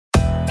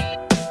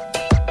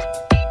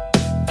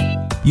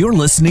You're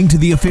listening to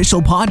the official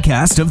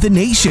podcast of The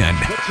Nation.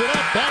 Puts it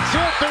up, that's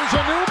it. There's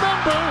a new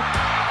member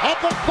of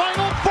the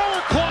Final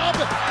Four Club,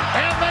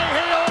 and they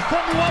hail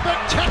from Lubbock,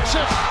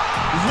 Texas.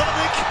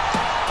 Lubbock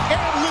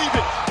and leave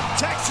it.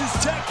 Texas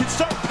Tech can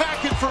start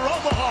packing for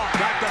Omaha.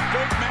 Got the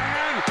big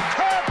man.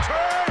 Tap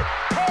tray,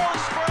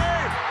 post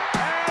spray,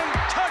 and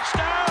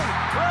touchdown.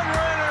 Red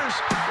Raiders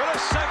with a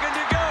second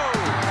to go.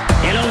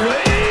 In a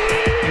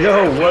way.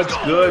 Yo, what's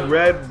good,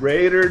 Red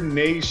Raider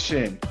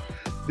Nation?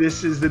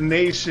 This is the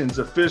Nation's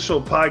official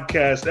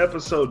podcast,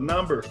 episode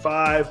number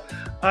 5.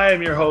 I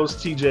am your host,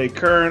 TJ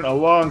Kern,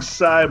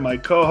 alongside my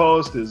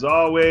co-host, as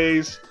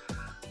always,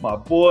 my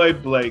boy,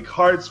 Blake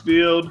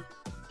Hartsfield.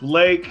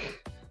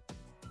 Blake,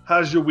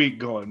 how's your week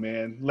going,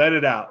 man? Let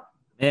it out.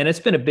 Man,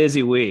 it's been a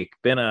busy week.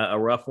 Been a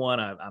rough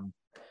one. I'm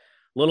a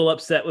little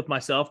upset with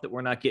myself that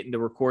we're not getting to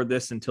record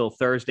this until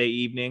Thursday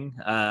evening,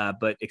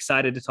 but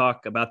excited to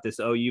talk about this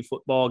OU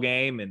football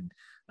game and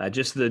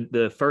just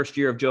the first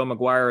year of Joe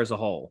McGuire as a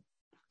whole.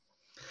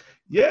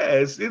 Yeah,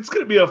 it's going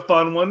to be a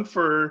fun one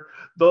for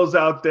those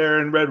out there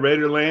in Red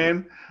Raider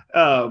land.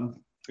 Of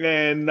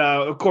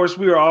course,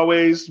 we are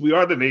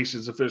the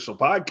Nation's official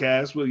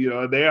podcast.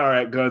 Well, they are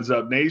at Guns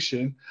Up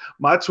Nation.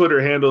 My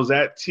Twitter handle is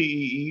at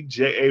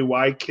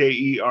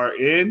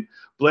TEEJAYKERN.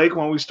 Blake,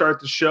 when we start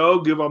the show,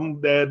 give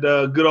them that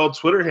good old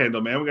Twitter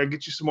handle, man. We got to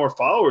get you some more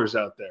followers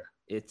out there.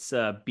 It's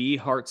B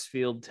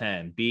Hartsfield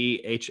 10,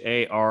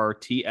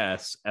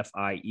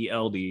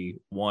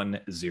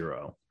 BHARTSFIELD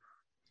 10.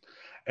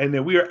 And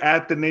then we are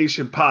at the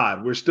Nation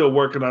Pod. We're still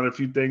working on a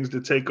few things to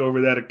take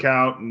over that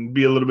account and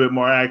be a little bit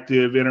more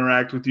active,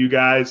 interact with you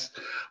guys.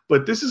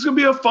 But this is going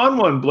to be a fun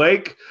one,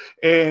 Blake.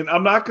 And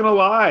I'm not going to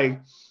lie.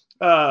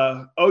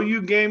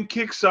 OU game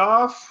kicks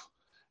off,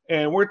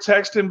 and we're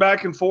texting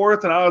back and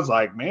forth. And I was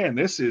like, man,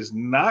 this is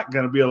not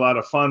going to be a lot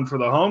of fun for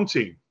the home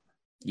team.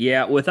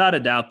 Yeah, without a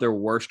doubt, their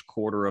worst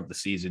quarter of the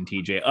season,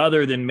 TJ,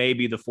 other than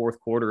maybe the fourth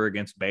quarter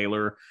against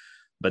Baylor.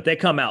 But they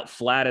come out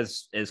flat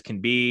as can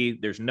be.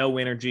 There's no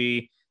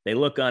energy. They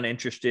look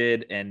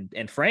uninterested.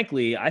 And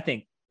frankly, I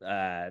think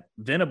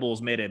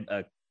Venables made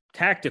a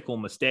tactical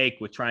mistake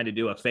with trying to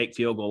do a fake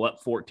field goal up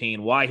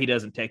 14. Why he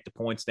doesn't take the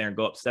points there and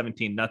go up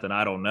 17-0,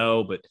 I don't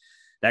know. But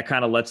that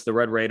kind of lets the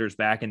Red Raiders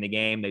back in the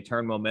game. They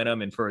turn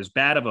momentum. And for as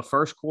bad of a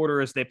first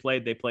quarter as they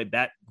played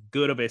that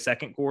good of a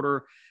second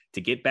quarter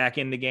to get back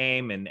in the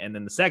game. And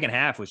then the second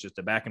half was just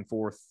a back and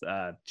forth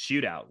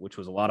shootout, which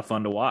was a lot of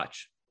fun to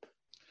watch.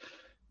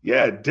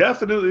 Yeah,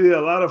 definitely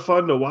a lot of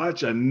fun to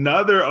watch.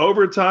 Another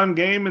overtime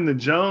game in the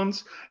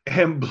Jones.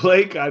 And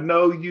Blake, I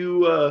know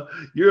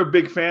you're a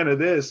big fan of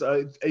this.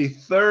 A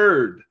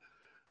third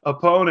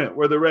opponent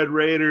where the Red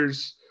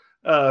Raiders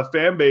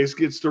fan base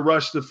gets to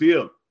rush the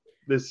field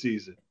this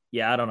season.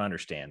 Yeah, I don't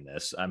understand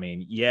this. I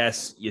mean,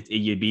 yes,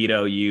 you beat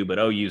OU, but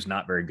OU's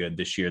not very good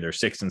this year. They're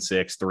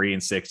 6-6,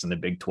 3-6 in the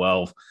Big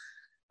 12.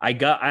 I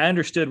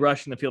understood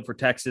rushing the field for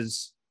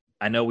Texas.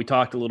 I know we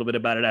talked a little bit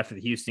about it after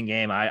the Houston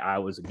game. I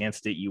was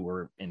against it. You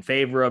were in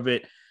favor of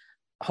it.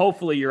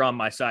 Hopefully you're on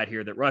my side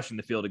here that rushing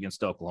the field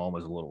against Oklahoma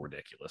is a little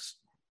ridiculous.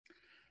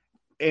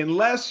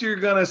 Unless you're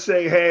going to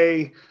say,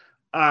 hey,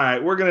 all right,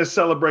 we're going to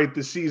celebrate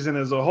the season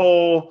as a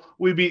whole.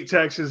 We beat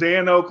Texas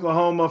and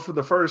Oklahoma for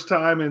the first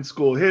time in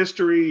school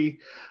history.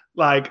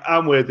 Like,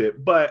 I'm with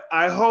it. But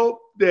I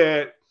hope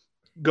that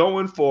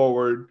going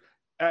forward,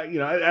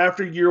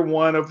 after year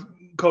one of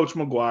Coach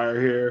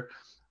McGuire here,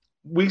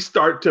 we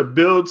start to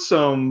build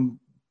some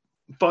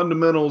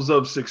fundamentals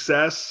of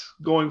success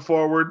going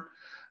forward.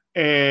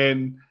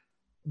 And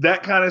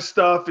that kind of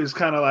stuff is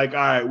kind of like, all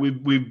right,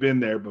 we've been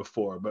there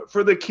before. But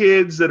for the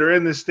kids that are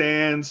in the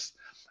stands,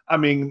 I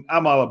mean,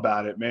 I'm all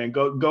about it, man.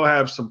 Go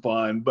have some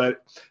fun. But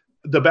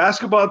the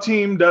basketball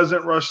team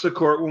doesn't rush the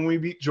court when we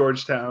beat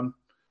Georgetown.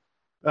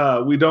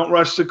 We don't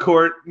rush the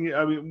court.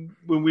 I mean,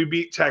 when we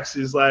beat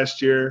Texas last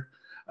year,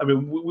 I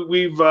mean,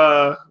 we've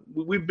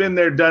been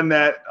there, done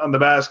that on the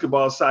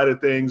basketball side of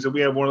things, and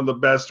we have one of the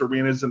best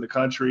arenas in the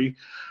country.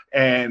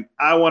 And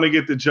I want to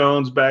get the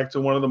Jones back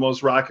to one of the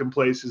most rocking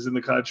places in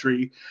the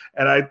country.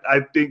 And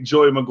I think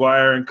Joey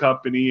McGuire and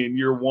company in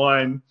year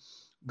one,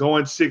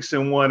 going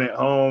 6-1 at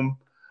home.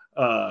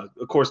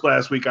 Of course,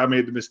 last week I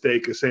made the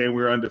mistake of saying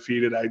we were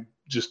undefeated. I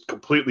just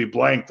completely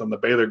blanked on the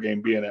Baylor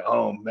game being at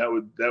home.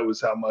 That was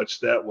how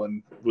much that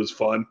one was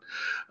fun.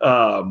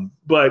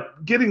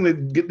 But getting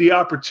the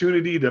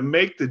opportunity to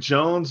make the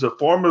Jones a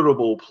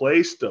formidable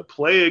place to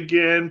play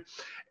again,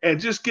 and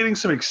just getting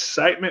some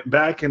excitement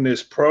back in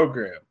this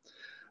program.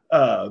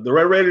 The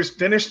Red Raiders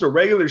finished the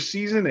regular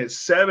season at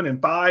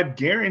 7-5,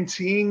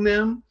 guaranteeing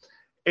them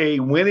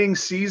a winning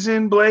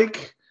season,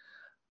 Blake.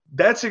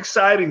 That's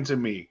exciting to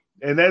me.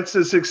 And that's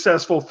a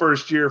successful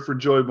first year for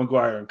Joey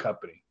McGuire and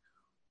company.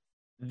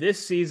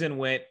 This season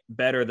went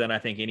better than I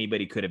think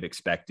anybody could have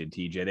expected,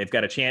 TJ. They've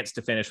got a chance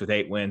to finish with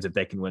 8 wins if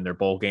they can win their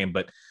bowl game.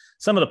 But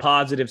some of the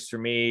positives for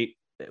me,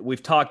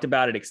 we've talked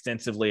about it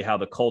extensively, how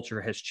the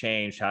culture has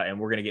changed, and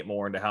we're going to get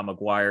more into how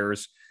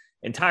McGuire's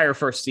entire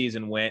first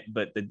season went.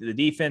 But the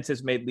defense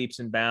has made leaps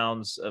and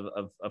bounds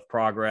of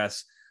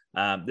progress.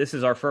 This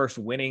is our first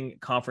winning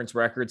conference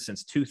record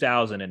since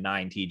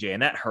 2009, TJ,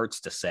 and that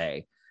hurts to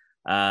say.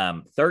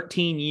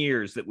 13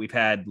 years that we've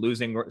had a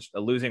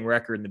losing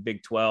record in the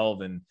Big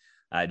 12, and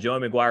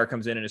Joey McGuire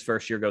comes in his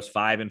first year, goes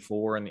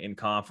 5-4 in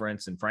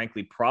conference, and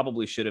frankly,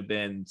 probably should have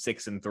been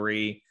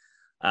 6-3.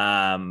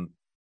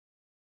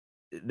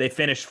 They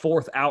finished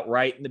fourth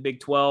outright in the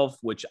Big 12,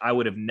 which I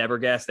would have never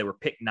guessed. They were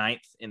picked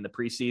ninth in the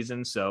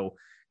preseason. So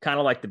kind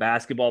of like the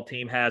basketball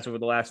team has over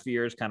the last few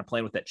years, kind of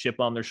playing with that chip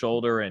on their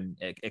shoulder and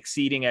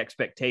exceeding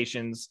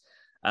expectations.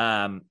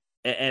 And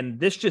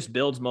this just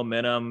builds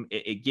momentum.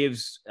 It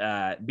gives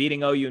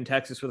beating OU in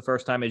Texas for the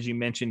first time, as you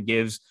mentioned,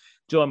 gives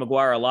Joey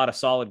McGuire a lot of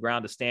solid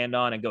ground to stand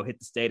on and go hit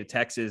the state of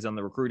Texas on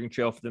the recruiting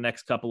trail for the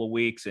next couple of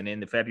weeks. And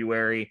into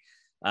February,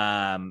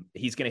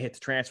 he's going to hit the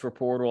transfer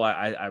portal.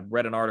 I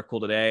read an article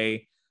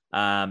today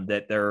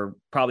that they're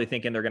probably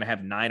thinking they're going to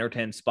have 9 or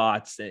 10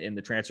 spots in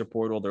the transfer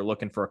portal. They're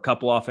looking for a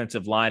couple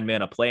offensive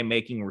linemen, a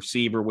playmaking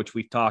receiver, which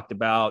we've talked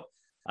about,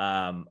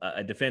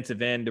 a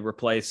defensive end to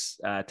replace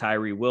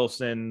Tyree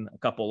Wilson, a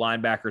couple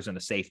linebackers, and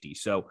a safety.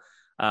 So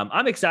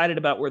I'm excited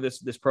about where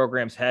this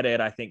program's headed.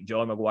 I think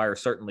Joey McGuire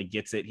certainly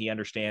gets it. He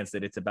understands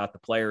that it's about the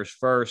players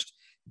first.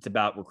 It's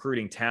about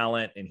recruiting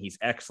talent, and he's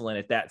excellent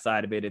at that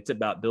side of it. It's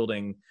about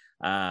building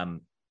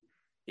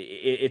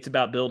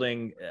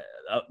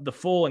the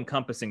full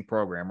encompassing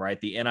program, right?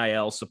 The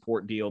NIL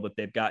support deal that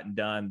they've gotten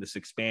done, this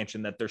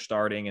expansion that they're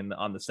starting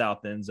on the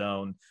South End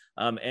Zone.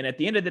 And at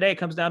the end of the day, it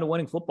comes down to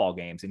winning football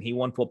games, and he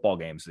won football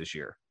games this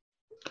year.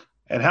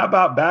 And how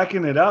about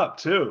backing it up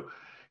too?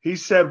 He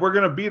said, we're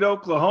going to beat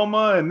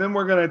Oklahoma, and then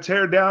we're going to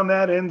tear down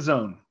that end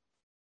zone.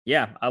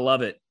 Yeah, I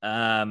love it.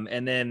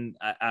 And then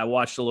I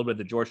watched a little bit of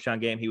the Georgetown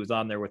game. He was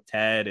on there with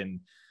Ted and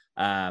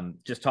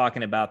just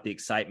talking about the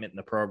excitement in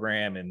the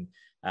program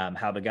and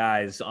how the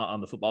guys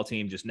on the football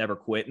team just never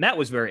quit. And that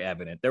was very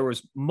evident. There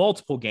was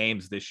multiple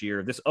games this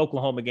year, this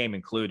Oklahoma game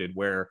included,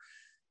 where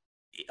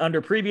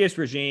under previous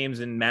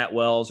regimes and Matt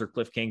Wells or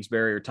Cliff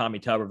Kingsbury or Tommy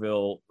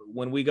Tuberville,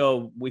 when we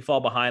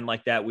fall behind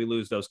like that, we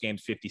lose those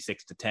games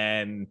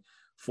 56-10,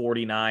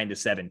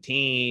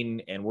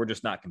 49-17, and we're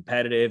just not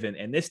competitive.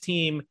 And this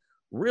team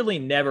really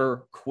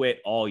never quit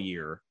all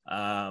year.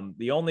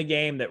 The only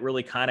game that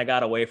really kind of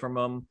got away from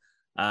them,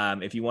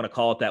 if you want to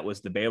call it that, was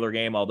the Baylor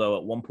game, although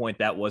at one point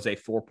that was a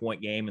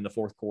 4-point game in the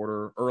fourth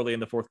quarter. Early in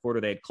the fourth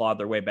quarter, they had clawed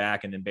their way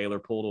back, and then Baylor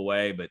pulled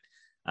away. But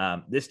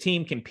this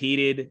team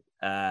competed.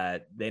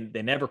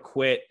 They never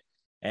quit,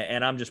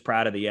 and I'm just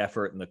proud of the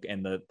effort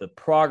and the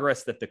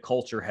progress that the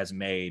culture has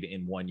made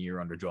in 1 year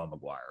under Joe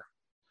McGuire.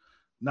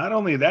 Not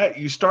only that,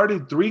 you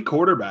started 3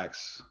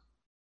 quarterbacks.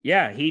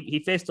 Yeah,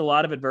 he faced a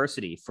lot of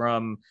adversity,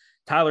 from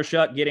Tyler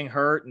Shuck getting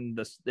hurt in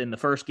the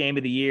first game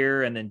of the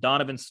year, and then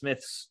Donovan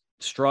Smith's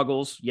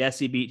struggles. Yes,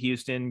 he beat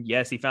Houston.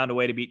 Yes, he found a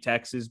way to beat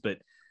Texas, but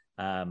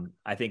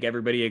I think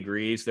everybody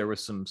agrees there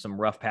was some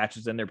rough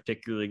patches in there,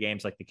 particularly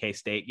games like the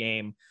K-State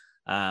game.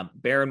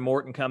 Baron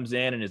Morton comes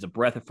in and is a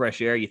breath of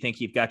fresh air. You think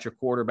you've got your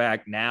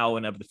quarterback now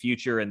and of the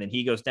future, and then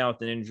he goes down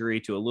with an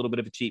injury to a little bit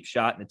of a cheap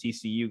shot in the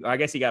TCU. I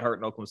guess he got hurt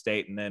in Oklahoma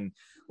State and then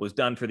was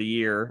done for the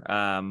year,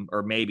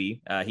 or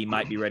maybe he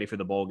might be ready for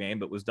the bowl game,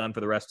 but was done for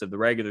the rest of the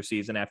regular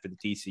season after the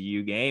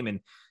TCU game.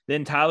 And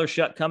then Tyler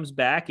Shuck comes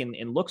back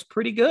and looks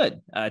pretty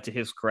good, to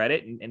his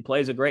credit, and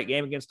plays a great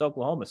game against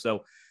Oklahoma.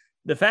 So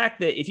the fact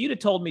that if you'd have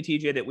told me,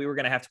 TJ, that we were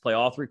going to have to play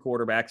all 3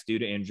 quarterbacks due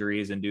to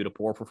injuries and due to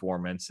poor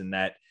performance, and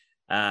that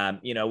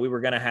we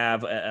were going to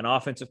have an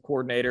offensive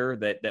coordinator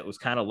that was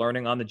kind of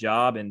learning on the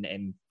job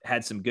and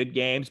had some good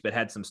games, but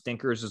had some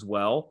stinkers as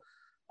well.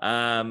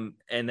 And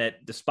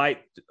that despite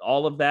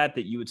all of that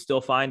you would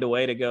still find a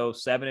way to go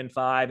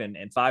 7-5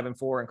 and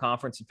 5-4 in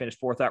conference and finish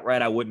fourth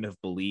outright, I wouldn't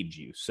have believed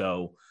you.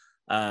 So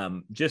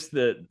just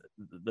the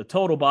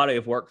total body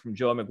of work from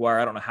Joe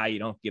McGuire. I don't know how you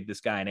don't give this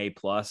guy an A+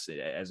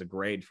 as a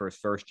grade for his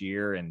first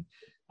year. And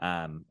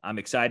I'm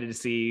excited to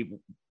see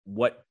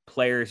what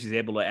players he's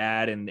able to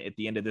add. And at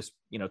the end of this,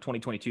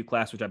 2022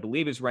 class, which I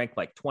believe is ranked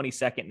like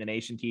 22nd in the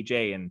nation,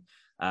 TJ, and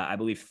I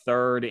believe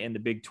 3rd in the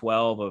Big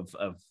 12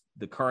 of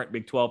the current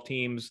Big 12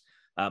 teams,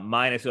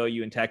 minus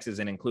OU and Texas,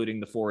 and including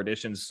the 4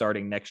 additions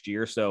starting next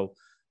year. So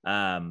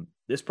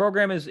this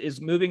program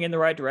is moving in the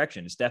right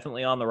direction. It's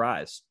definitely on the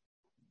rise.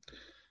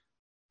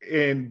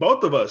 And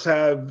both of us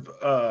have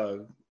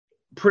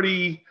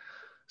pretty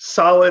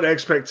solid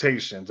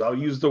expectations. I'll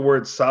use the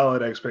word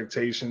solid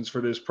expectations for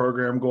this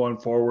program going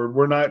forward.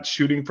 We're not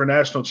shooting for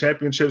national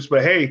championships,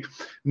 but hey,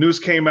 news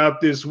came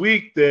out this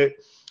week that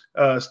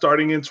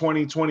starting in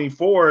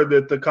 2024,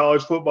 that the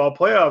college football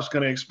playoff is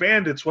going to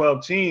expand to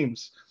 12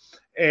 teams.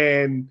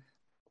 And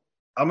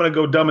I'm going to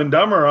go Dumb and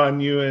Dumber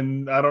on you,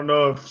 and I don't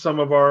know if some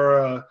of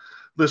our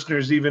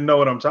listeners even know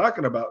what I'm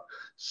talking about.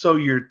 So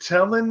you're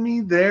telling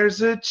me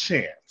there's a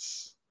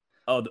chance?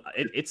 Oh,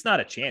 it's not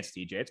a chance,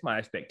 TJ. It's my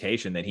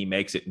expectation that he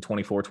makes it in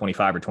 24,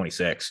 25, or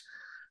 26.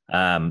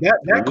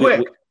 That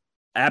quick?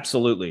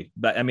 Absolutely.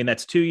 But, I mean,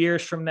 that's 2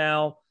 years from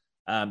now.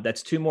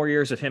 That's 2 more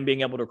years of him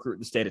being able to recruit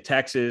the state of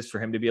Texas, for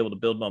him to be able to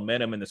build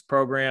momentum in this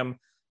program.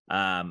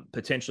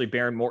 Potentially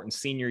Baron Morton's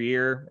senior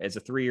year as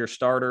a 3-year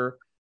starter.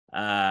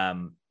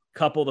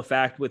 couple the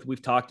fact with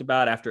we've talked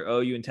about after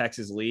OU and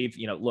Texas leave,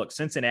 look,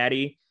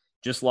 Cincinnati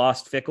just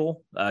lost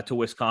Fickle to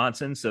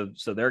Wisconsin. So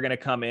they're going to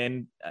come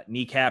in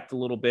kneecapped a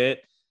little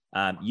bit.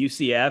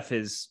 UCF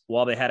is,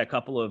 while they had a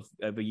couple of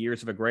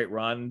years of a great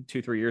run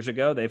 2-3 years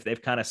ago,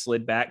 they've kind of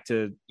slid back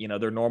to,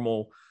 their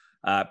normal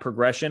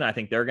progression. I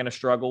think they're going to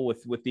struggle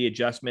with the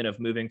adjustment of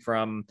moving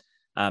from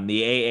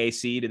the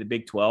AAC to the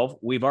Big 12.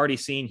 We've already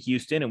seen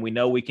Houston, and we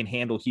know we can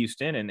handle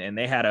Houston, and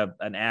they had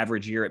an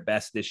average year at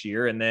best this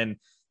year. And then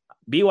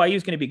BYU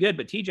is going to be good,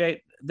 but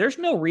TJ, there's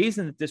no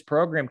reason that this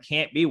program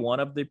can't be one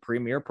of the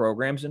premier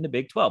programs in the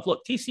Big 12.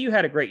 Look, TCU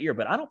had a great year,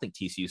 but I don't think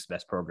TCU is the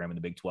best program in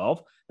the Big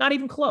 12. Not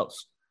even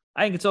close.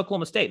 I think it's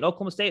Oklahoma State. And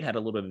Oklahoma State had a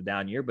little bit of a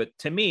down year, but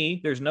to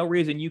me, there's no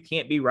reason you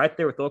can't be right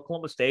there with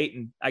Oklahoma State.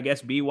 And I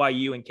guess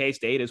BYU and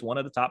K-State is one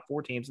of the top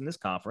 4 teams in this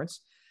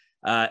conference.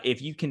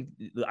 If you can,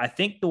 I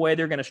think the way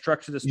they're going to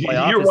structure this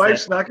playoff. Your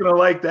wife's not going to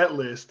like that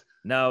list.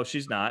 No,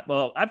 she's not.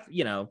 Well,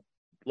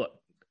 look,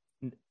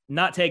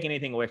 not taking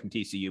anything away from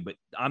TCU, but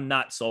I'm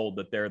not sold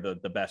that they're the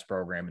best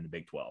program in the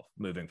Big 12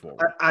 moving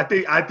forward. I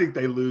think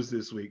they lose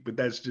this week, but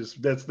that's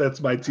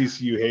my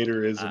TCU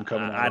haterism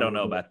coming out. I don't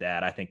know about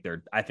that. I think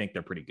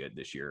they're pretty good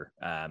this year,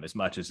 as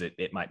much as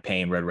it might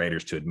pain Red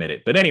Raiders to admit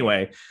it. But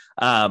anyway,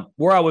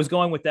 where I was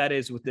going with that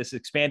is with this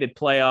expanded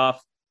playoff,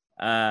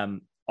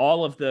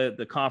 all of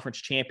the conference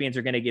champions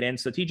are going to get in.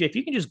 So TJ, if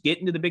you can just get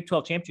into the Big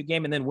 12 championship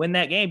game and then win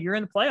that game, you're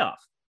in the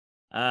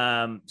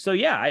playoff. So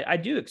yeah, I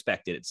do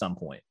expect it at some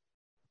point.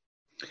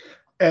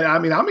 And I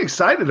mean, I'm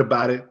excited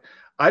about it.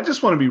 I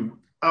just want to be,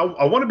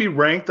 I want to be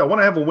ranked. I want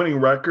to have a winning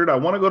record. I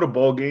want to go to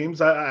bowl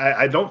games.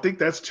 I don't think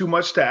that's too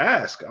much to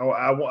ask.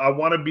 I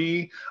want to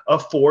be a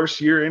force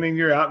year in and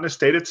year out in the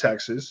state of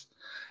Texas.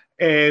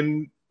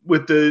 And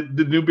with the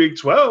new Big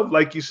 12,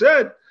 like you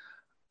said,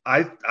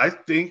 I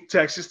think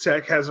Texas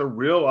Tech has a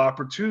real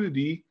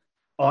opportunity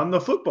on the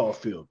football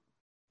field.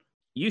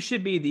 You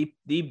should be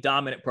the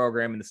dominant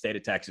program in the state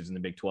of Texas in the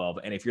Big 12.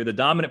 And if you're the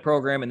dominant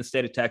program in the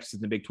state of Texas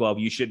in the Big 12,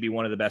 you should be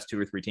one of the best 2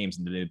 or 3 teams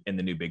in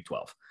the new Big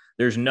 12.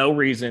 There's no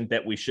reason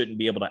that we shouldn't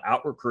be able to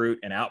out-recruit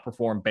and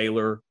outperform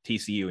Baylor,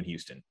 TCU, and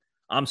Houston.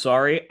 I'm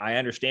sorry. I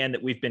understand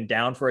that we've been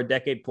down for a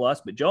decade plus,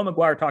 but Joe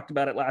McGuire talked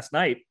about it last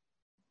night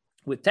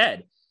with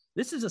Ted.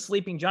 This is a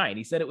sleeping giant.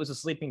 He said it was a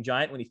sleeping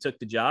giant when he took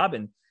the job,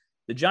 and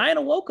the giant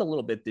awoke a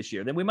little bit this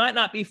year. Then we might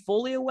not be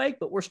fully awake,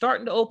 but we're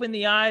starting to open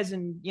the eyes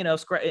and,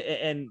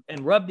 and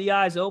rub the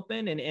eyes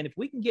open. And if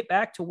we can get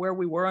back to where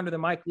we were under the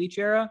Mike Leach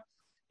era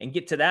and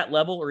get to that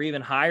level or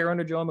even higher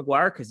under Joe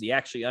McGuire, because he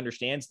actually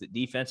understands that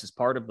defense is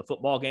part of the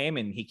football game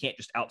and he can't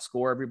just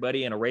outscore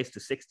everybody in a race to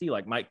 60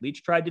 like Mike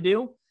Leach tried to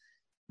do.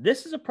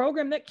 This is a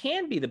program that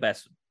can be the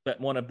best,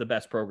 but one of the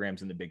best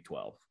programs in the Big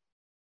 12.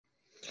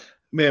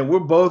 Man, we're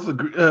both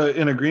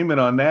in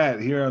agreement on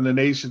that here on the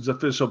Nation's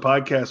official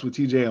podcast with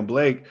TJ and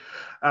Blake.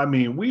 I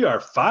mean, we are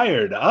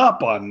fired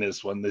up on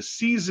this one. The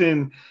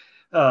season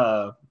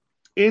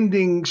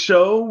ending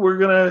show, we're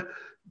going to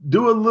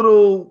do a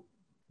little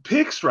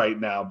picks right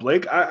now,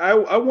 Blake.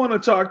 I want to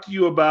talk to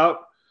you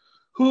about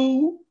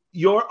who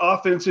your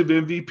offensive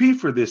MVP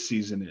for this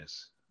season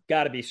is.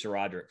 Got to be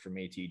SaRodorick for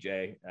me,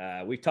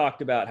 TJ. We've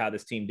talked about how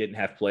this team didn't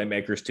have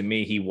playmakers. To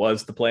me, he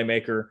was the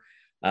playmaker.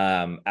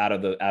 Out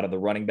of the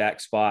running back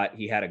spot.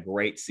 He had a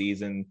great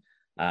season.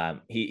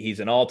 He's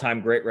an all-time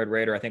great Red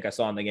Raider. I think I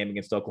saw in the game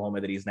against Oklahoma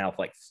that he's now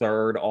like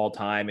 3rd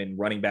all-time in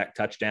running back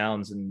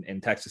touchdowns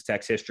in Texas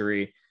Tech's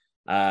history.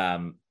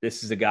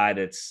 This is a guy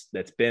that's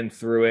been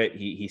through it.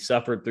 He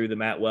suffered through the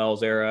Matt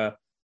Wells era.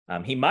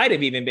 He might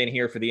have even been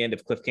here for the end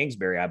of Cliff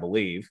Kingsbury, I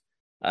believe,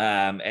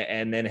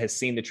 and then has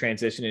seen the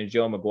transition into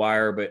Joe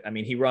McGuire. But I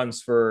mean, he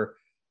runs for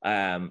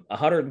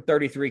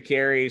 133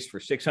 carries for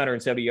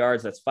 670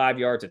 yards. That's 5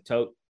 yards a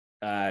tote,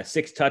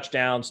 6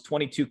 touchdowns,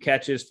 22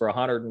 catches for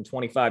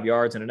 125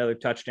 yards and another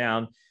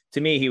touchdown. To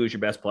me, he was your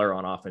best player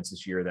on offense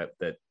this year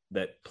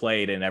that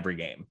played in every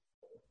game.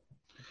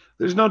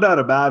 There's no doubt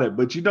about it.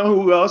 But you know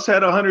who else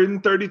had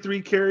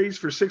 133 carries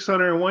for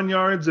 601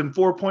 yards and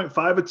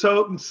 4.5 a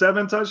tote and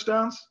 7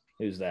 touchdowns?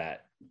 Who's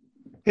that?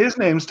 His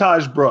name's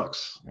Taj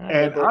Brooks.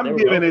 And I'm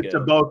giving it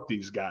to both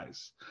these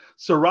guys.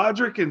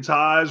 SaRodorick and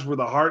Taj were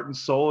the heart and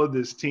soul of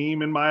this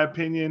team, in my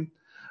opinion.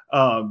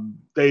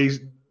 They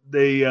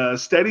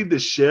steadied the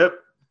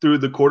ship through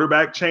the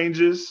quarterback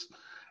changes.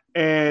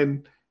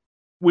 And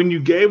when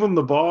you gave them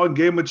the ball and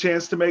gave them a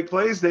chance to make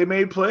plays, they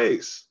made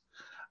plays.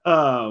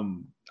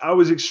 I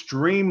was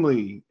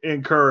extremely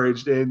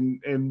encouraged,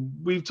 and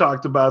we've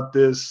talked about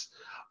this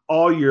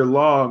all year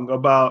long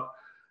about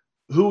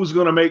who's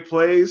going to make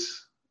plays.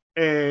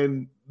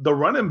 And the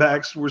running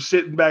backs were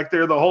sitting back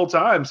there the whole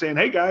time saying,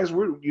 "Hey guys,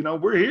 we're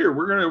here.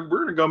 We're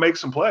gonna go make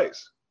some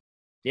plays."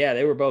 Yeah,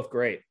 they were both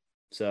great.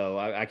 So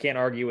I can't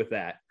argue with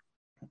that.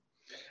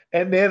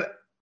 And then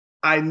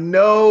I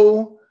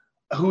know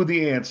who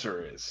the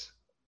answer is.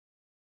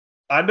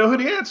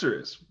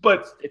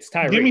 But it's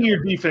Tyreek. Give me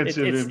your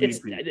defensive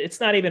MVP. It's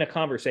not even a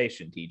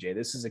conversation, TJ.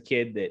 This is a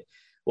kid that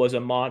was a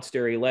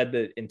monster. He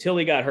until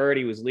he got hurt,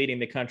 he was leading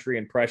the country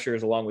in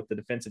pressures along with the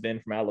defensive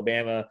end from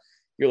Alabama.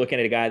 You're looking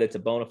at a guy that's a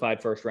bona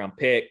fide first-round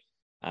pick.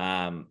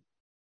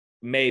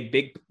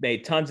 Made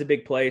tons of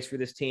big plays for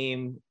this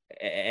team,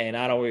 and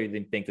I don't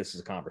even think this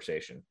is a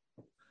conversation.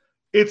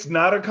 It's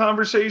not a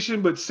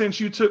conversation, but since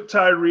you took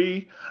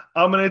Tyree,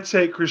 I'm going to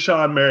take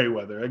Krishan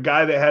Merriweather, a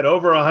guy that had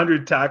over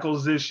 100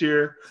 tackles this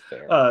year,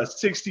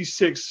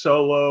 66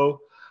 solo,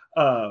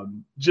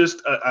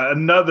 just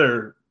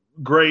another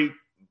great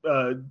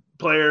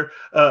player.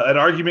 An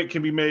argument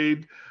can be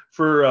made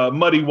for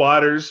Muddy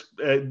Waters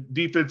at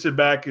defensive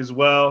back as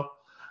well.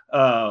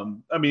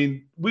 I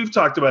mean, we've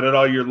talked about it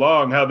all year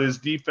long, how this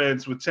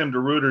defense with Tim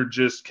DeRuyter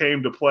just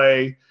came to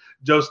play.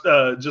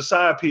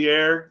 Josiah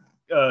Pierre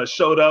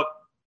showed up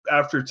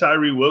after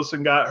Tyree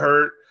Wilson got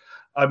hurt.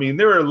 I mean,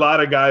 there are a lot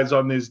of guys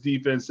on this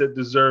defense that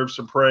deserve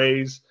some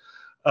praise.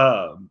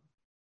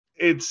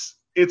 It's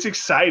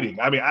exciting.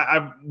 I mean,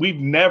 we've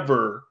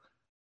never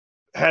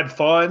had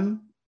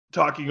fun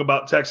talking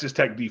about Texas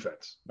Tech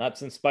defense. Not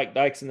since Spike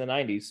Dykes in the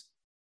 90s.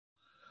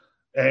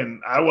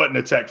 And I wasn't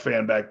a Tech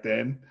fan back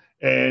then.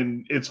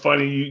 And it's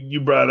funny you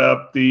brought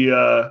up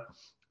the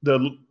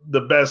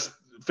best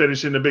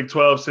finish in the Big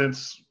 12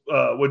 since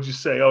what'd you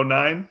say,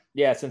 09?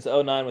 Yeah, since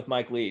 09 with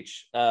Mike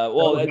Leach.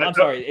 I'm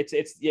sorry.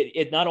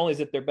 It's not only is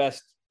it their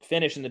best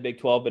finish in the Big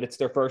 12, but it's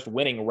their first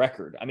winning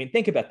record. I mean,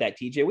 think about that,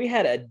 TJ. We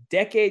had a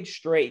decade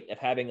straight of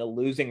having a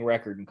losing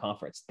record in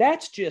conference.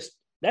 That's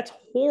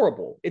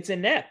horrible. It's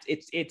inept.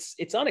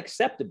 It's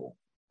unacceptable.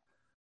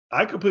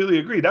 I completely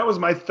agree. That was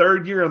my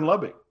third year in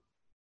Lubbock.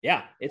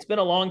 Yeah, it's been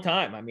a long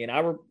time. I mean,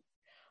 I'm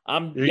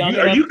young.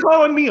 Are you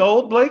calling me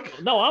old,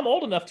 Blake? No, I'm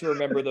old enough to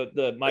remember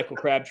the Michael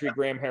Crabtree,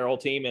 Graham Harrell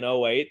team in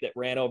 08 that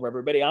ran over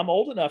everybody. I'm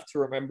old enough to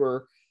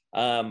remember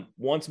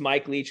once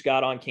Mike Leach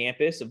got on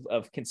campus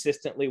of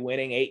consistently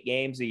winning 8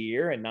 games a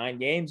year and 9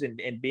 games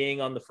and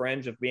being on the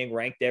fringe of being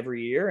ranked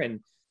every year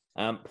and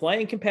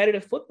playing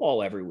competitive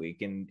football every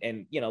week.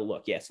 And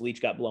look, yes,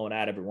 Leach got blown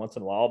out every once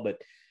in a while, but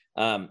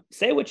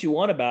say what you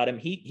want about him.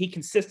 He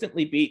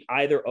consistently beat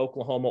either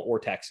Oklahoma or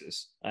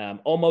Texas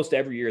almost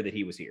every year that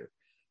he was here.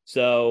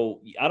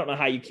 So I don't know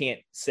how you can't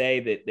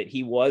say that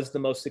he was the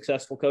most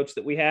successful coach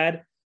that we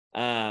had.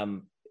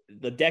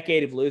 The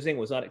decade of losing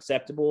was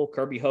unacceptable.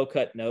 Kirby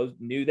Hocutt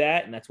knew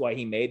that, and that's why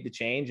he made the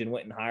change and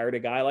went and hired a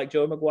guy like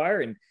Joe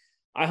McGuire. And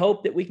I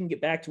hope that we can get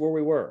back to where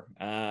we were.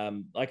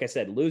 Like I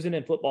said, losing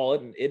in football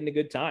isn't a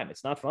good time.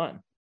 It's not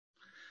fun.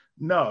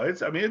 No,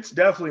 it's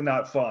definitely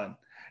not fun.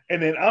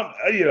 And then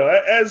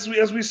as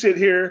we sit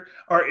here,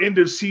 our end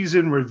of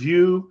season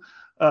review.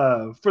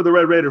 For the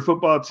Red Raider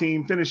football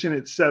team, finishing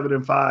at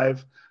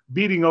 7-5,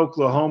 beating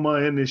Oklahoma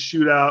in this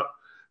shootout,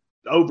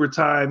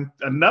 overtime,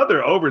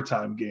 another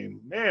overtime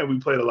game. Man, we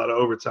played a lot of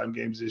overtime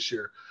games this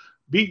year.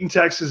 Beating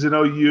Texas and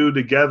OU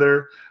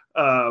together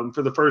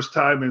for the first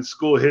time in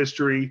school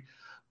history.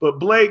 But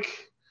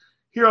Blake,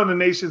 here on the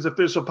Nation's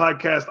official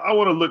podcast, I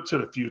want to look to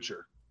the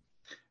future.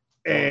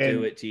 Don't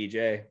do it,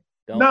 TJ.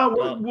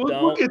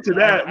 We'll get to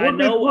that. I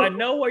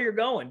know where you're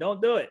going.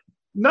 Don't do it.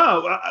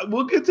 No,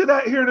 we'll get to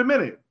that here in a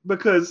minute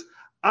because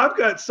I've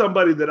got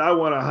somebody that I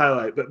want to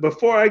highlight. But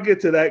before I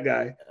get to that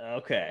guy,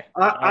 okay,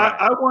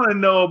 I want to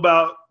know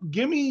about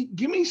give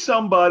me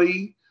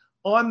somebody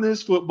on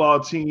this football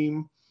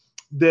team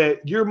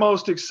that you're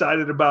most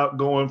excited about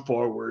going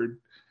forward.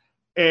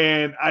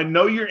 And I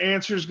know your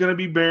answer is going to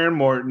be Behren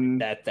Morton.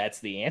 That's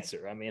the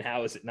answer. I mean,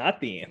 how is it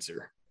not the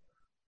answer?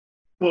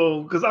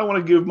 Well, because I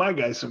want to give my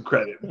guy some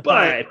credit. But all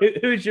right,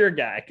 who's your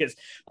guy? Because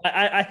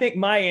I think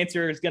my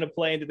answer is going to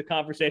play into the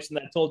conversation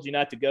that I told you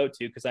not to go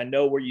to because I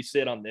know where you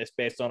sit on this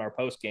based on our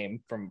post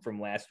game from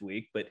last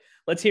week. But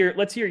let's hear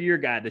your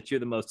guy that you're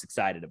the most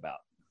excited about.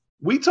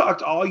 We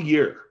talked all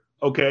year,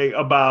 okay,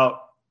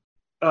 about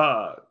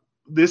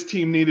this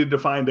team needed to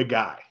find a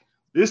guy.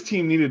 This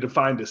team needed to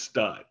find a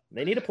stud.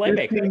 They need a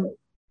playmaker.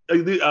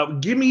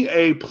 Give me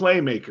a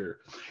playmaker.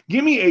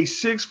 Give me a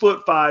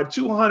 6'5",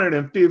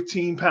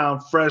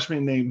 215-pound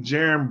freshman named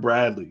Jaron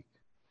Bradley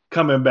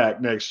coming back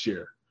next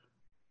year.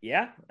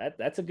 Yeah,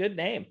 that's a good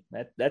name.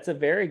 That's a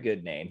very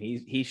good name.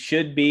 He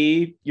should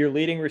be your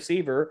leading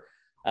receiver.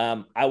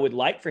 I would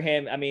like for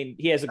him. I mean,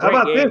 he has a great game.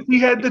 How about this? He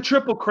had the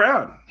triple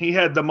crown. He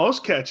had the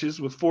most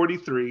catches with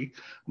 43,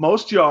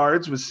 most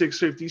yards with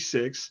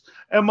 656,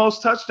 and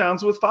most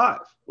touchdowns with 5.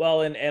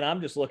 Well, and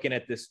I'm just looking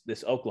at this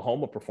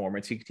Oklahoma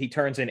performance. He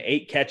turns in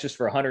 8 catches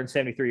for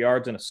 173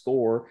 yards and a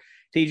score.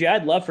 TJ,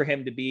 I'd love for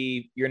him to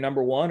be your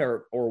number 1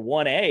 or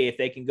 1A if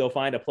they can go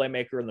find a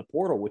playmaker in the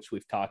portal, which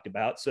we've talked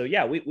about. So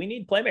yeah, we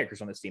need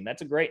playmakers on this team.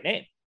 That's a great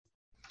name.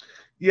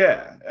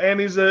 Yeah, and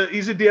he's a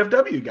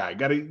DFW guy.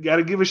 Got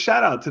to give a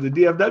shout out to the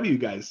DFW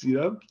guys. You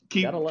know,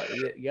 you gotta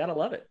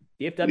love it.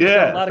 DFW.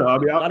 Yeah, a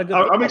lot of good.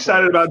 I'm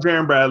excited about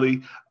Jaron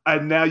Bradley,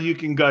 and now you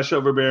can gush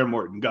over Behren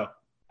Morton. Go.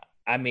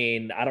 I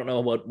mean, I don't know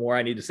what more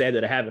I need to say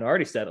that I haven't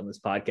already said on this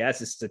podcast.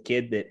 This is a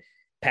kid that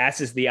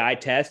passes the eye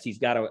test. He's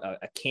got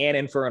a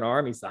cannon for an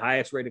arm. He's the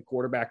highest rated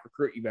quarterback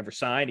recruit you've ever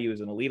signed. He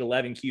was an Elite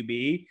 11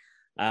 QB.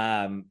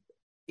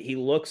 He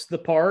looks the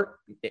part.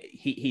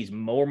 He's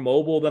more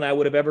mobile than I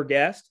would have ever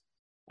guessed.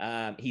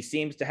 He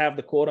seems to have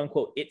the quote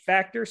unquote it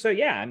factor. So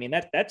yeah, I mean,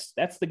 that's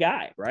the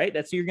guy, right?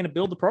 That's who you're going to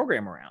build the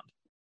program around.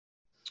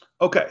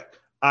 Okay.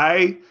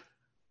 I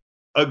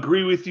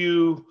agree with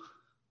you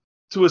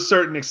to a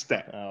certain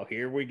extent. Oh,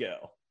 here we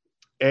go.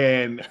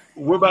 And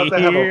we're about to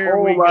have a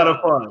whole lot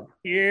of fun.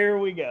 Here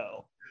we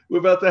go. We're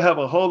about to have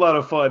a whole lot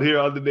of fun here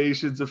on the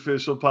Nation's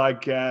official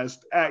podcast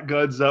at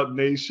Guns Up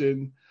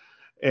Nation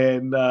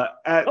and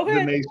at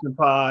the Nation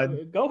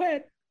Pod. Go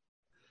ahead.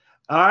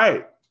 All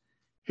right.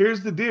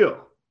 Here's the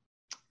deal.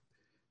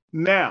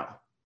 Now,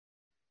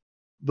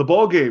 the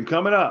bowl game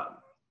coming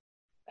up.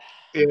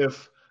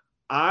 If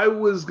I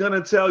was going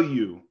to tell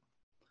you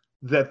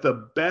that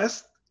the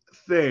best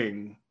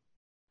thing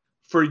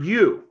for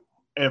you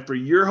and for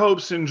your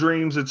hopes and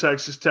dreams of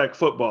Texas Tech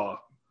football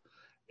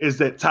is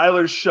that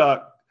Tyler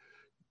Shough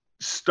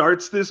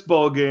starts this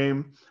bowl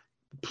game,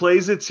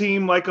 plays a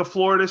team like a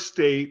Florida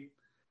State,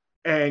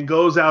 and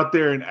goes out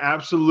there and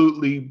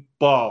absolutely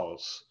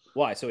balls.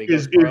 Why? So he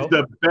is goes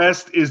pro?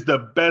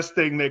 the best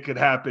thing that could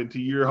happen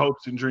to your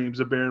hopes and dreams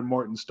of Behren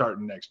Morton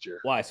starting next year.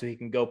 Why? So he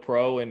can go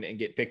pro and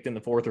get picked in the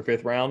 4th or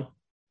 5th round?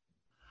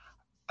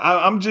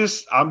 I'm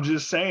just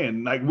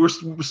saying, like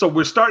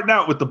we're starting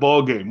out with the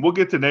bowl game. We'll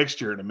get to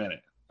next year in a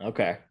minute.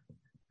 Okay.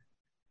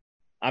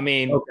 I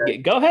mean,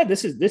 go ahead.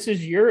 This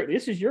is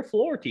your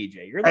floor,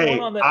 TJ. You're the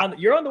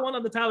one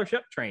on the Tyler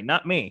Shough train,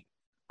 not me.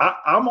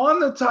 I'm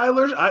on the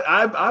Tyler.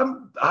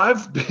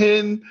 I've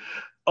been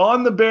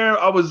on the Behren.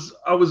 I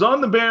was on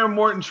the Behren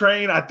Morton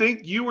train. I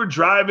think you were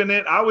driving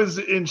it. I was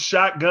in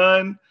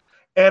shotgun,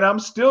 and I'm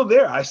still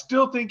there. I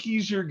still think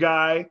he's your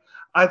guy.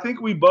 I think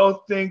we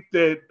both think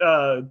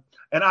that.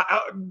 And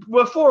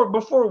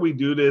before we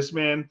do this,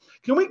 man,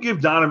 can we give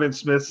Donovan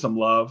Smith some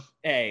love?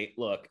 Hey,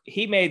 look,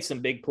 he made some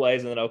big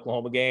plays in that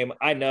Oklahoma game.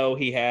 I know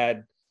he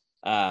had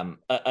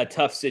a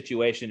tough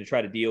situation to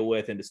try to deal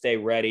with and to stay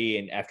ready.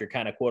 And after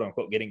kind of quote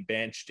unquote getting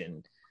benched,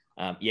 and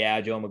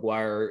Joe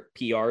McGuire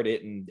PR'd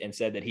it and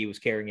said that he was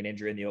carrying an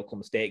injury in the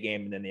Oklahoma State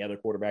game, and then the other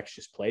quarterbacks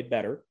just played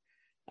better.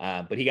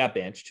 But he got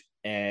benched,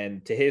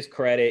 and to his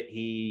credit,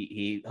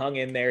 he hung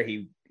in there.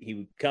 He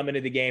would come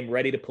into the game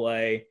ready to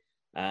play.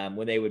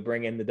 When they would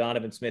bring in the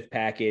Donovan Smith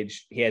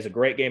package, he has a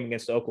great game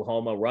against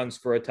Oklahoma, runs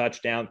for a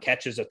touchdown,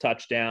 catches a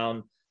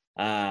touchdown.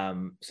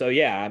 So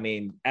yeah, I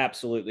mean,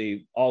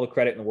 absolutely all the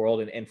credit in the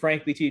world. And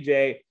frankly,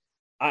 TJ,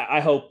 I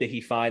hope that he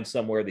finds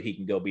somewhere that he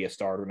can go be a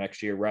starter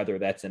next year, whether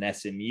that's an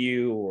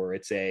SMU or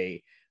it's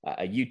a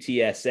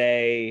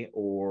UTSA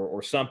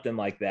or something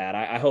like that.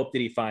 I hope that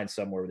he finds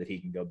somewhere that he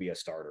can go be a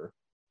starter.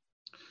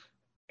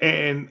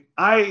 And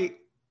I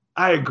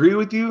agree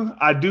with you.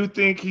 I do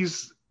think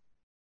he's,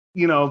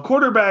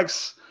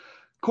 quarterbacks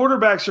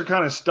are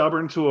kind of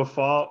stubborn to a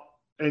fault.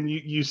 And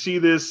you see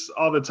this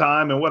all the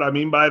time. And what I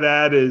mean by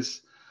that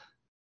is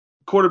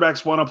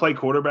quarterbacks want to play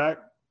quarterback.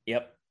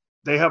 Yep.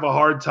 They have a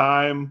hard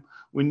time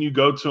when you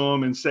go to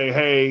them and say,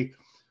 hey,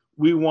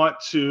 we want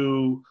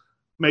to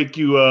make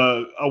you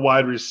a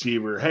wide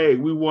receiver. Hey,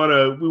 we want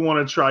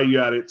to try you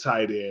out at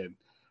tight end.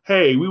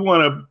 Hey, we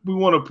want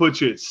to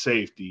put you at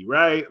safety,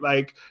 right?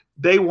 Like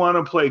they want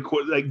to play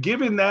like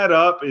giving that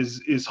up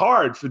is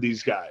hard for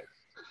these guys.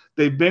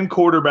 They've been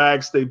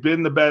quarterbacks. They've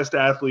been the best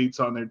athletes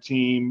on their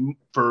team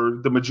for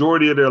the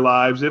majority of their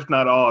lives, if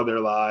not all of their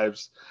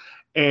lives.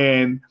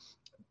 And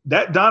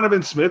that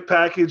Donovan Smith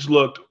package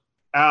looked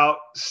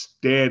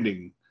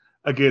outstanding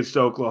against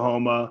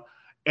Oklahoma.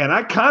 And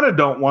I kind of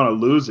don't want to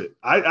lose it.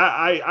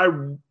 I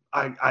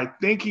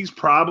think he's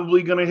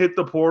probably going to hit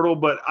the portal,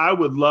 but I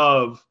would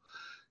love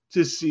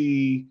to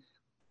see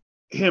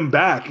him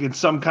back in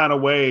some kind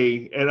of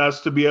way and us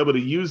to be able to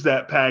use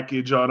that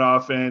package on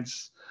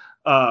offense.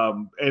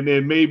 And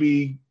then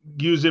maybe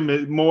use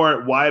him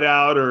more at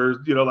wideout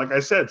or, like I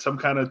said, some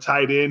kind of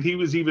tight end. He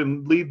was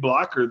even lead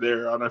blocker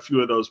there on a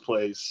few of those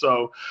plays.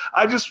 So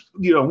I just,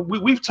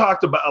 we've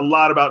talked about a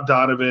lot about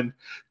Donovan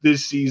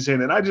this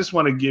season, and I just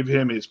want to give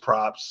him his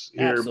props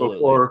here. Absolutely.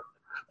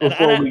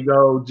 before we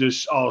go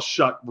just all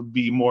Shough would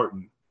be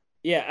Morton.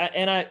 Yeah.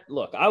 And I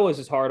was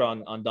as hard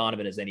on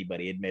Donovan as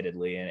anybody,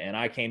 admittedly. And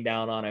I came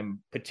down on him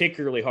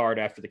particularly hard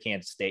after the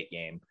Kansas State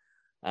game.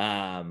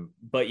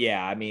 But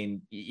yeah, I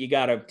mean, you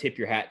got to tip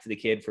your hat to the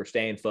kid for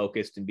staying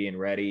focused and being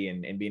ready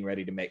and being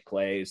ready to make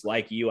plays.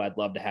 Like you, I'd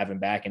love to have him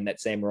back in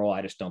that same role.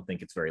 I just don't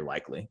think it's very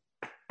likely.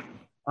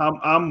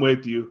 I'm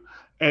with you.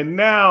 And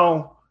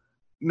now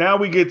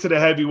we get to the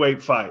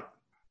heavyweight fight.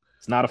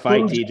 It's not a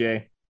fight,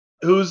 TJ.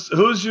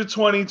 Who's your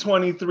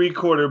 2023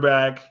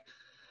 quarterback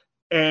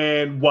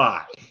and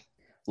why?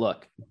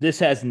 Look, this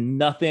has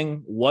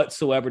nothing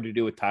whatsoever to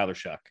do with Tyler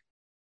Shough.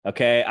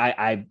 Okay,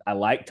 I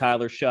like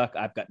Tyler Shough.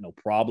 I've got no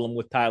problem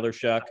with Tyler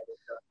Shough.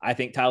 I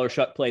think Tyler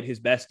Shough played his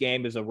best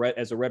game as a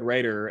Red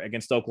Raider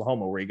against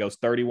Oklahoma, where he goes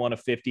 31 of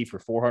 50 for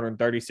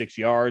 436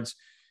 yards,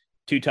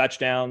 2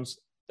 touchdowns,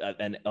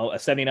 and a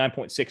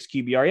 79.6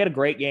 QBR. He had a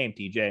great game,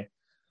 TJ.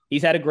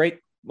 He's had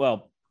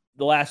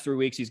the last 3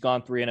 weeks he's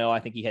gone 3-0. I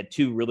think he had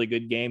 2 really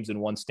good games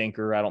and 1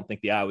 stinker. I don't think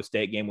the Iowa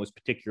State game was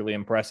particularly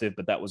impressive,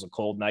 but that was a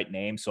cold night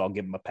name, so I'll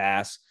give him a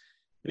pass.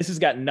 This has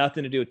got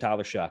nothing to do with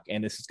Tyler Shough,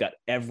 and this has got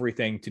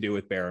everything to do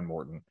with Behren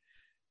Morton.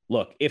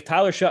 Look, if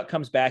Tyler Shough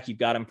comes back, you've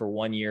got him for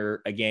 1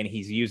 year. Again,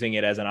 he's using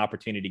it as an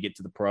opportunity to get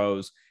to the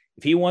pros.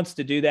 If he wants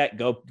to do that,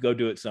 go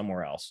do it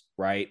somewhere else,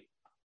 right?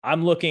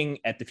 I'm looking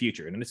at the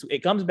future. And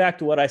it comes back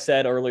to what I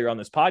said earlier on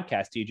this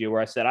podcast, TJ,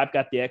 where I said I've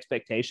got the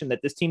expectation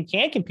that this team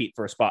can compete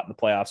for a spot in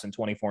the playoffs in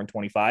 24 and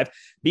 25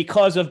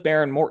 because of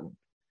Behren Morton.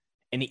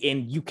 And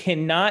you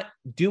cannot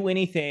do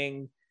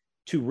anything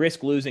to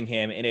risk losing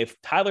him. And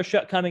if Tyler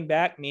Shough coming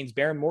back means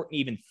Behren Morton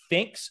even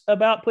thinks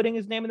about putting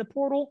his name in the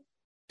portal,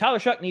 Tyler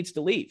Shough needs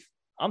to leave.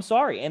 I'm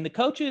sorry. And the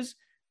coaches,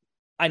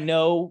 I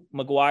know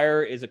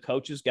McGuire is a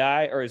coach's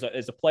guy or is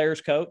a player's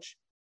coach,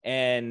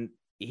 and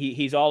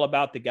he's all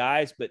about the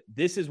guys, but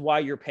this is why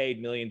you're paid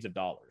millions of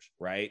dollars,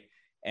 right?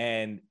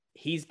 And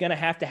he's going to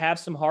have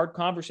some hard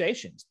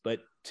conversations. But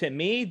to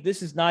me,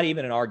 this is not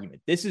even an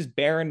argument. This is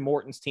Behren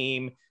Morton's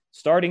team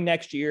starting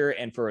next year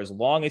and for as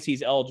long as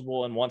he's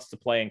eligible and wants to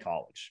play in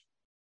college.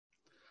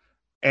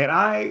 And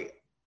I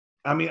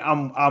mean,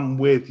 I'm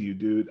with you,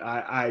 dude.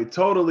 I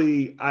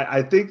totally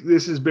think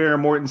this is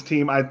Behren Morton's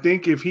team. I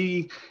think if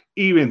he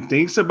even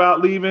thinks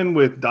about leaving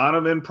with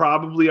Donovan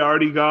probably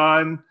already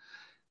gone,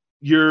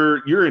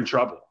 you're in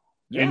trouble.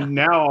 Yeah. And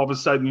now all of a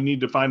sudden you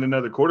need to find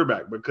another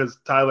quarterback because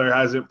Tyler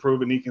hasn't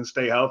proven he can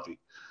stay healthy.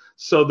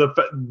 So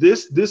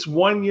this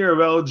 1 year of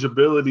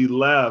eligibility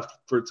left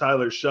for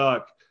Tyler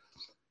Shough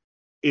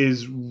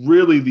is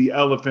really the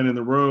elephant in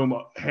the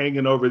room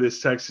hanging over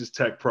this Texas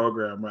Tech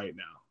program right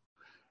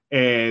now.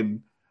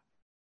 And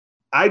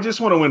I just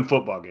want to win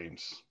football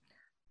games.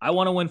 I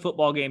want to win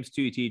football games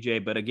too,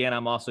 TJ. But again,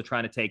 I'm also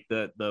trying to take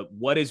the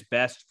what is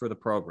best for the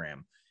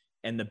program.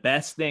 And the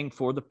best thing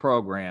for the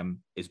program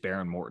is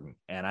Behren Morton.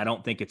 And I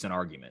don't think it's an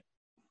argument.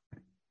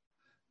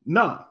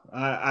 No,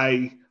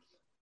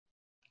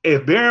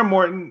 if Behren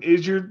Morton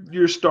is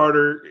your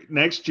starter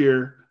next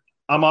year,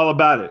 I'm all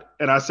about it.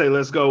 And I say,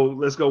 let's go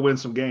win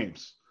some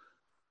games.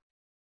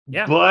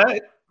 Yeah.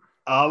 But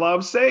all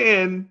I'm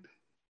saying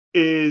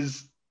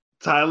is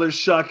Tyler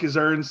Shough has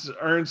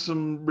earned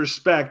some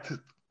respect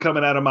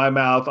coming out of my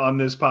mouth on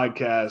this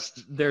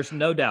podcast. There's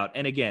no doubt.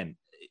 And again,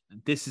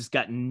 this has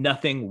got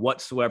nothing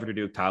whatsoever to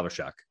do with Tyler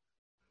Shough,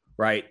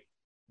 right?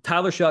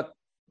 Tyler Shough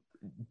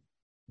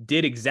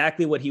did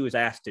exactly what he was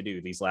asked to do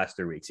these last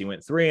 3 weeks. He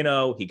went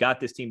 3-0. He got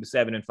this team to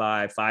 7-5,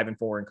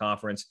 5-4 in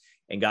conference,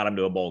 and got him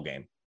to a bowl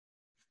game.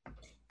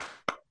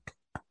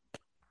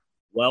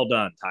 Well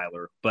done,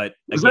 Tyler. But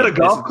was that a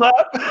golf clap?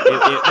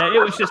 It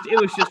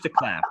was just a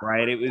clap,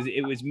 right?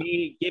 It was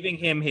me giving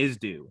him his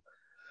due.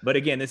 But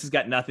again, this has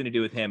got nothing to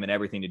do with him and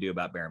everything to do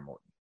about Behren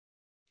Morton.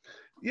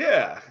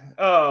 Yeah,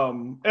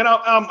 and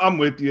I'm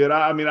with you. And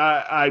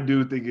I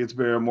do think it's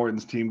Behren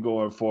Morton's team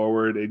going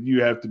forward, and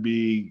you have to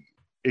be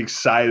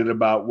excited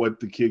about what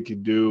the kid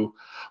can do.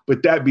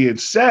 But that being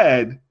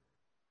said,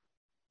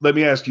 let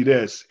me ask you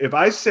this: if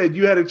I said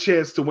you had a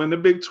chance to win the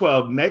Big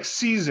 12 next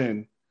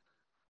season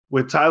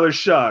with Tyler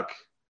Shough,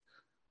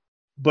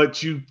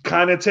 but you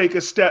kind of take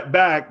a step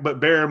back,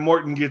 but Behren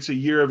Morton gets a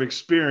year of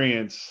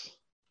experience,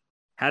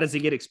 how does he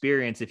get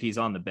experience if he's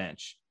on the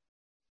bench?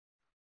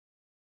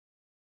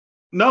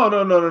 No.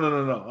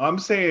 I'm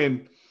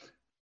saying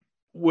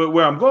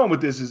where I'm going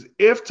with this is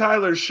if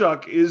Tyler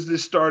Shough is the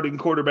starting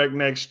quarterback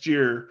next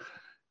year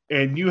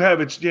and you have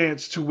a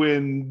chance to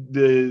win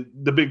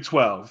the Big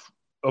 12,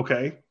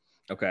 okay?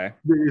 Okay.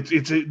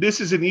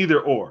 This is an either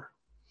or,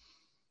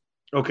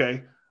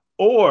 okay?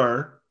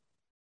 Or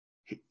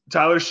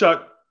Tyler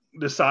Shough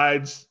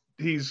decides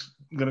he's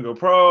going to go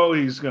pro,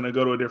 he's going to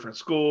go to a different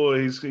school,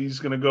 he's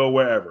going to go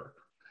wherever.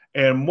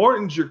 And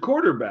Morton's your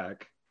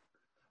quarterback,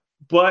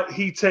 but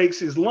he takes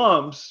his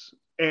lumps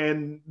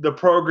and the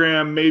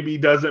program maybe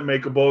doesn't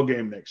make a bowl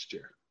game next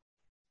year.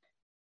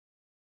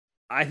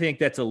 I think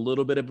that's a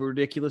little bit of a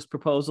ridiculous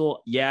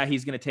proposal. Yeah,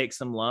 he's going to take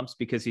some lumps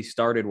because he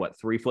started,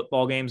 3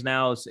 football games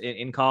now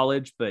in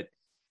college, but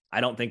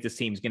I don't think this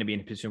team's going to be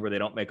in a position where they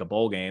don't make a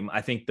bowl game.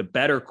 I think the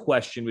better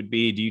question would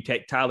be, do you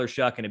take Tyler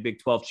Shough in a Big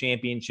 12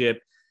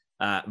 championship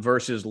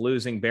versus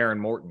losing Behren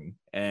Morton?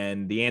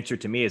 And the answer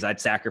to me is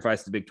I'd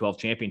sacrifice the Big 12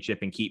 championship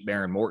and keep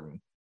Behren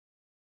Morton.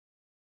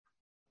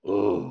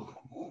 Oh,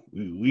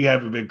 we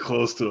haven't been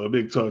close to a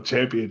Big 12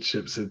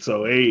 championship since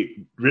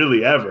 2008,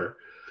 really ever.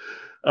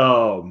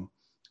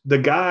 The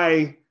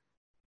guy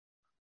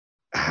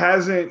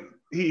hasn't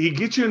 – he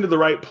gets you into the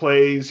right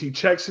plays. He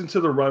checks into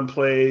the run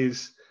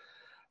plays.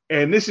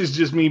 And this is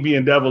just me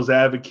being devil's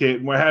advocate.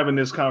 And we're having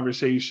this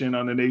conversation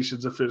on the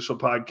Nation's official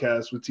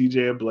podcast with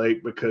TJ and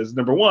Blake because,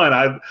 number one,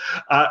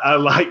 I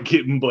like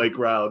getting Blake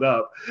riled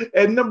up.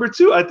 And number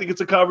two, I think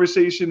it's a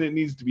conversation that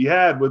needs to be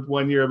had with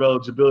 1 year of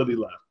eligibility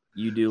left.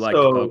 You do like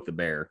to poke the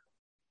bear.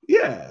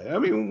 Yeah. I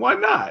mean, why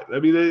not? I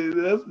mean,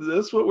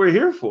 that's what we're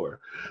here for.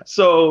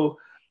 So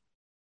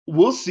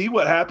we'll see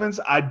what happens.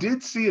 I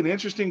did see an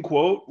interesting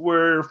quote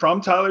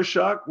from Tyler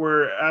Shough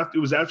where it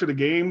was after the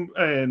game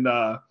and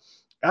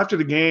after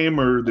the game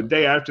or the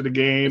day after the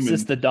game. Is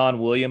this the Don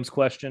Williams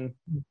question?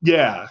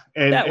 Yeah.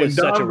 And that was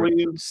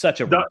and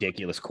such a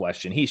ridiculous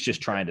question. He's just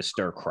trying to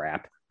stir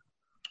crap.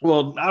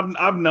 Well,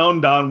 I've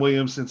known Don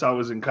Williams since I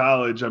was in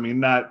college. I mean,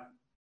 not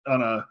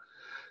on a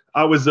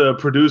I was a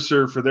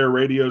producer for their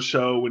radio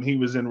show when he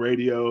was in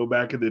radio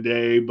back in the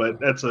day, but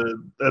that's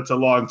a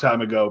long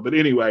time ago. But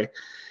anyway,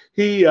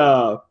 he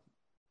asked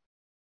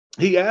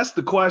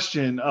the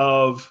question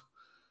of,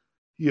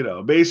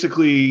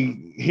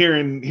 basically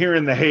hearing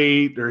the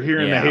hate or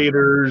hearing the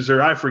haters,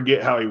 or I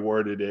forget how he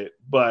worded it,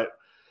 but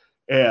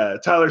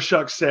Tyler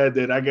Shough said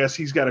that I guess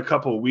he's got a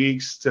couple of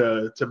weeks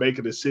to make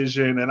a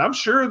decision. And I'm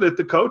sure that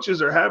the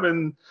coaches are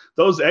having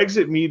those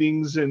exit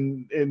meetings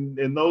and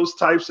those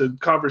types of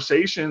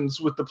conversations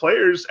with the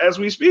players as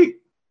we speak.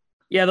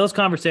 Yeah, those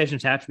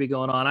conversations have to be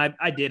going on.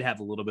 I did have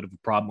a little bit of a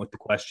problem with the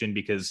question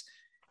because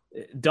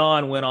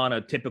Don went on a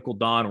typical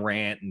Don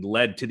rant and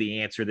led to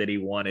the answer that he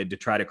wanted to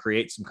try to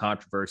create some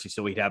controversy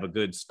so he'd have a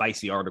good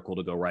spicy article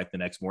to go write the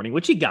next morning,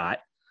 which he got.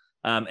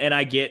 And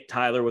I get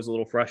Tyler was a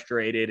little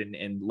frustrated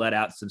and let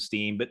out some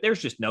steam, but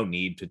there's just no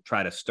need to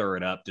try to stir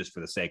it up just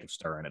for the sake of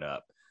stirring it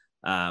up.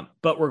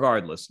 But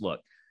regardless, look,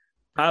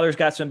 Tyler's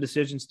got some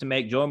decisions to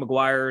make. Joey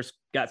McGuire's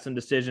got some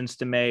decisions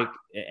to make.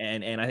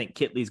 And I think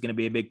Kitley's going to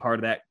be a big part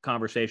of that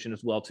conversation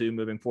as well, too,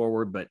 moving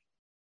forward. But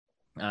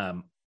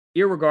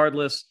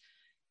irregardless,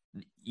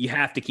 you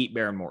have to keep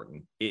Behren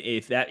Morton.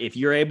 If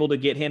you're able to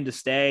get him to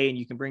stay and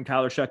you can bring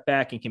Tyler Shough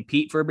back and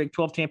compete for a Big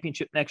 12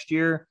 championship next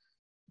year,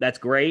 that's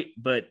great.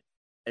 But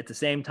at the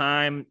same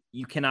time,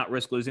 you cannot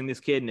risk losing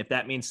this kid. And if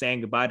that means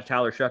saying goodbye to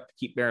Tyler Shough to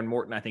keep Behren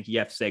Morton, I think you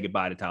have to say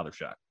goodbye to Tyler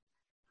Shough.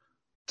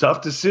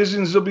 Tough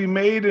decisions will be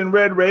made in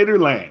Red Raider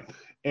land.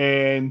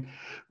 And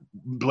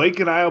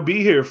Blake and I will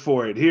be here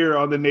for it here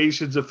on the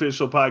Nation's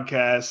official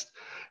podcast.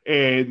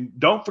 And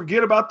don't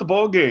forget about the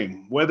bowl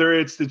game, whether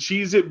it's the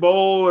Cheez-It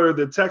Bowl or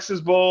the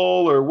Texas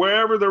Bowl or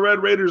wherever the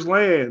Red Raiders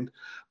land.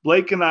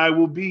 Blake and I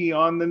will be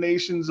on the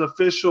Nation's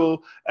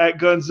official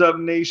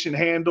 @GunsUpNation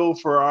handle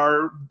for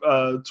our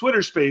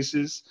Twitter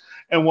Spaces,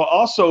 and we'll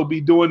also be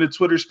doing the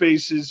Twitter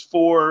Spaces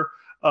for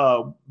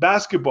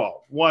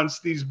basketball once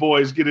these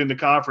boys get into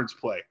conference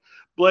play.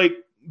 Blake,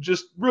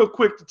 just real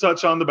quick to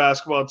touch on the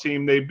basketball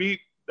team. They beat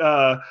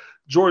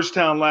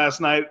Georgetown last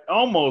night,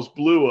 almost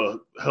blew a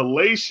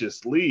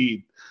hellacious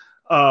lead.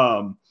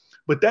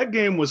 But that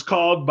game was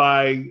called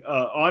by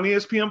on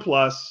ESPN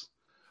Plus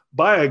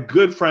by a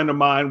good friend of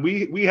mine.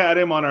 We had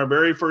him on our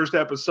very first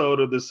episode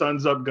of the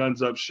Suns Up,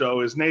 Guns Up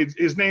show. His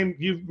name,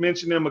 you've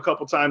mentioned him a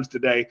couple times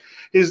today.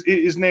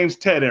 His name's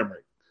Ted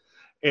Emmerich.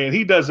 And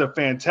he does a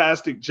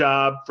fantastic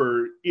job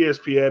for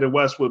ESPN and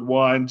Westwood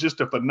One,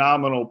 just a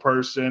phenomenal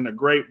person, a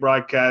great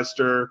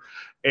broadcaster.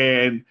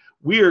 And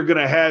we are going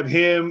to have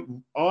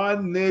him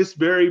on this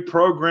very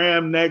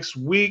program next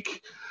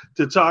week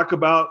to talk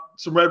about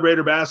some Red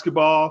Raider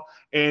basketball.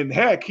 And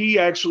heck, he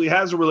actually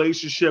has a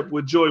relationship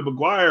with Joey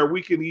McGuire.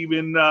 We can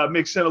even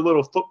mix in a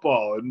little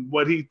football and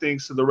what he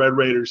thinks of the Red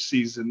Raiders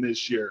season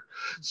this year.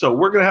 So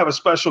we're going to have a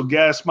special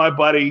guest, my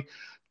buddy,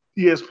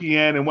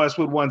 ESPN and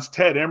Westwood One's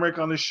Ted Emmerich,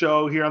 on the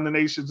show here on the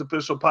Nation's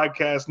official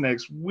podcast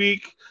next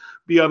week.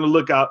 Be on the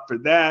lookout for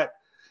that.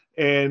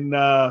 And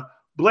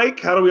Blake,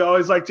 how do we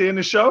always like to end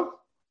the show?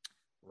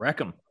 Wreck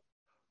 'em.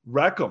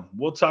 Wreck 'em.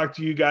 We'll talk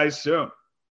to you guys soon.